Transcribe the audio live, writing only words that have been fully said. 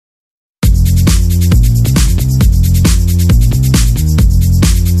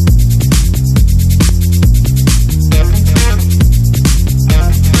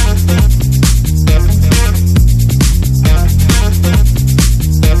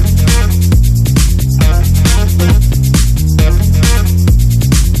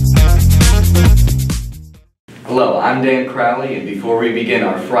rally, and before we begin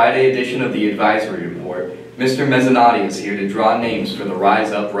our Friday edition of the advisory report, Mr. Mezz is here to draw names for the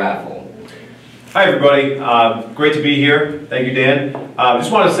Rise Up Raffle. Hi everybody, great to be here. Thank you, Dan.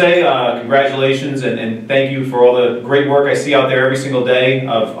 Just want to say congratulations and thank you for all the great work I see out there every single day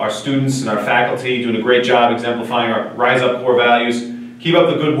of our students and our faculty doing a great job exemplifying our Rise Up core values. Keep up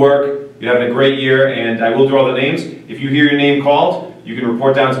the good work. You're having a great year, and I will draw the names. If you hear your name called, you can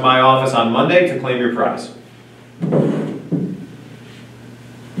report down to my office on Monday to claim your prize.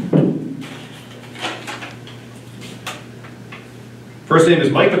 First name is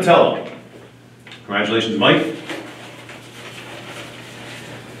Mike Patello. Congratulations, Mike.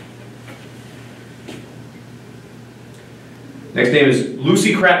 Next name is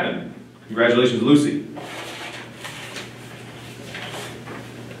Lucy Kratman. Congratulations, Lucy.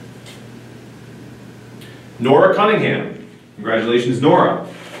 Nora Cunningham. Congratulations, Nora.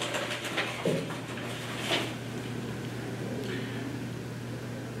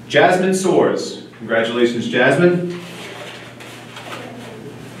 Jasmine Soares. Congratulations, Jasmine.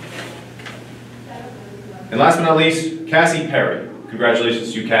 And last but not least, Cassie Perry.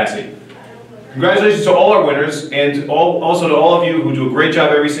 Congratulations to you, Cassie. Congratulations to all our winners, and also to all of you who do a great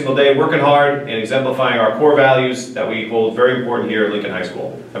job every single day, working hard and exemplifying our core values that we hold very important here at Lincoln High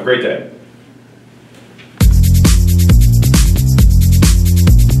School. Have a great day.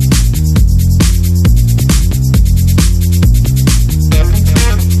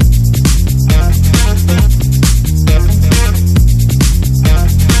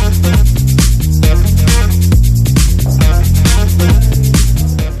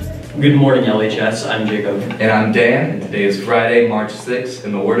 Good morning, LHS. I'm Jacob. And I'm Dan, and today is Friday, March 6th,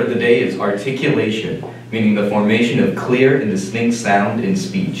 and the word of the day is articulation, meaning the formation of clear and distinct sound in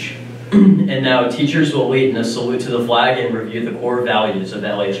speech. And now teachers will lead in a salute to the flag and review the core values of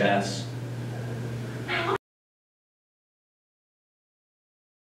LHS.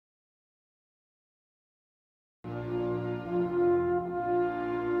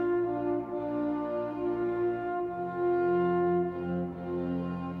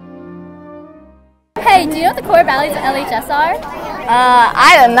 Hey, do you know what the core values of LHS are?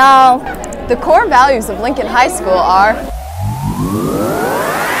 I don't know. The core values of Lincoln High School are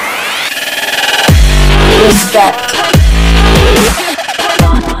respect,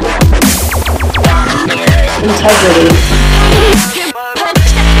 integrity,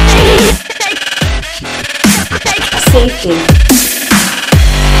 safety,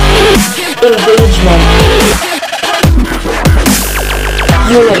 engagement,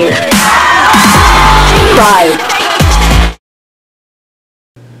 unity, pride.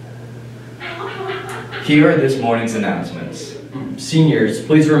 Here are this morning's announcements. Seniors,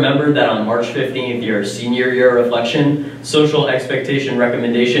 please remember that on March 15th, your senior year reflection, social expectation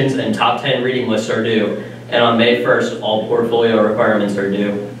recommendations, and top 10 reading lists are due. And on May 1st, all portfolio requirements are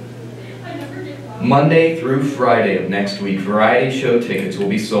due. Monday through Friday of next week, variety show tickets will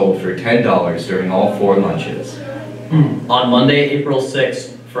be sold for $10 during all 4 lunches. On Monday, April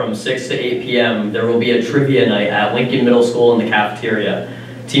 6th, from 6 to 8 p.m., there will be a trivia night at Lincoln Middle School in the cafeteria.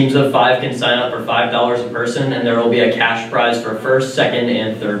 Teams of 5 can sign up for $5 a person, and there will be a cash prize for first, second,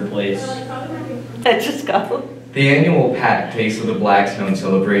 and third place. Let's just go. The annual PAC Taste of the Blackstone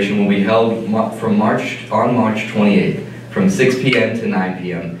celebration will be held on March 28th from 6 p.m. to 9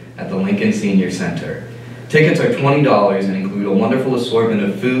 p.m. at the Lincoln Senior Center. Tickets are $20 and include a wonderful assortment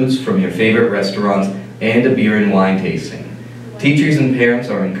of foods from your favorite restaurants and a beer and wine tasting. Teachers and parents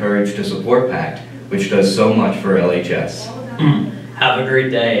are encouraged to support PACT, which does so much for LHS. Have a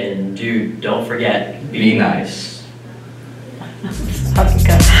great day, and don't forget, be nice.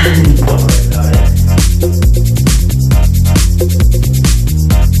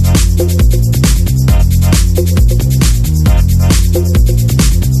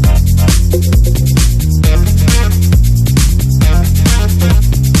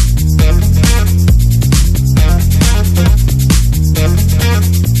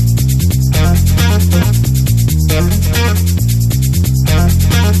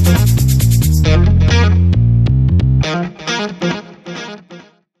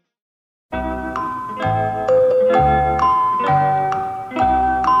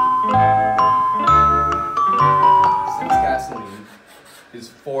 Is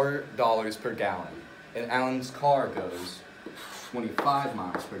 $4 per gallon, and Alan's car goes 25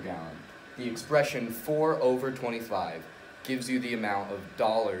 miles per gallon. The expression 4 over 25 gives you the amount of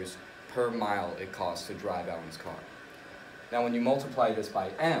dollars per mile it costs to drive Alan's car. Now when you multiply this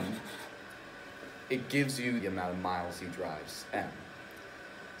by M, it gives you the amount of miles he drives, M.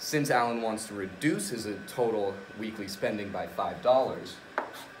 Since Alan wants to reduce his total weekly spending by $5,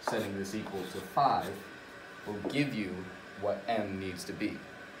 setting this equal to 5, will give you what M needs to be.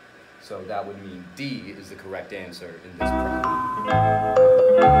 So that would mean D is the correct answer in this problem.